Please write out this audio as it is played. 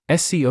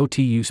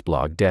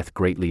SCOTUSblog Death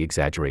Greatly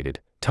Exaggerated,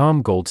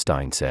 Tom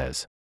Goldstein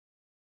says.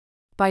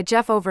 By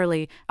Jeff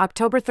Overly,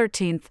 October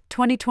 13,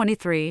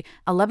 2023,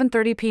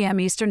 11:30 p.m.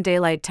 Eastern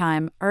Daylight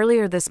Time.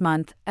 Earlier this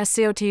month,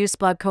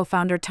 SCOTUSblog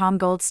co-founder Tom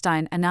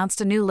Goldstein announced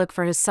a new look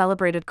for his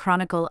celebrated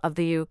Chronicle of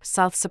the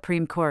U.S.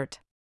 Supreme Court.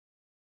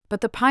 But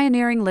the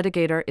pioneering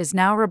litigator is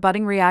now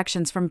rebutting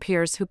reactions from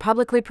peers who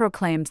publicly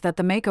proclaimed that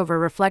the makeover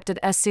reflected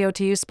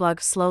SCOTUSblog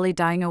slowly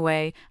dying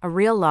away, a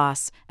real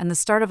loss, and the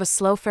start of a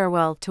slow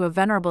farewell to a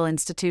venerable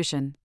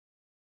institution.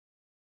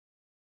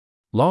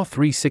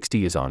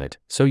 Law360 is on it,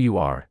 so you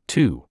are,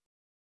 too.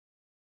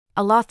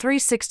 A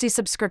Law360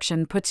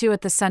 subscription puts you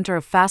at the center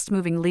of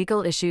fast-moving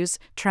legal issues,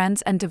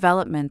 trends, and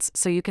developments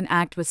so you can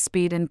act with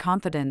speed and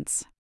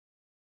confidence.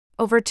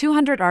 Over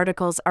 200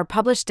 articles are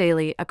published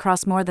daily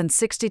across more than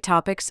 60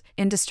 topics,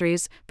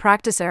 industries,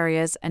 practice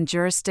areas, and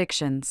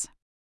jurisdictions.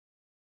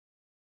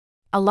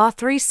 A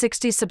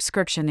Law360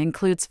 subscription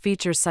includes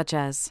features such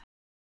as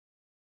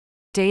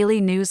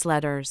daily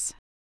newsletters,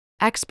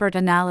 expert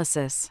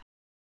analysis,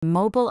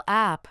 mobile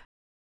app,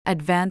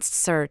 advanced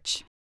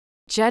search,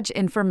 judge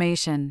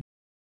information,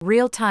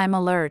 real-time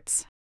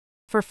alerts,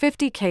 for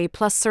 50K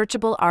plus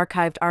searchable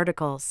archived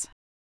articles,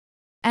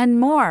 and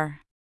more.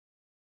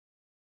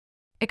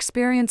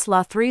 Experience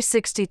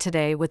Law360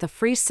 today with a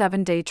free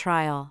 7-day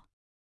trial.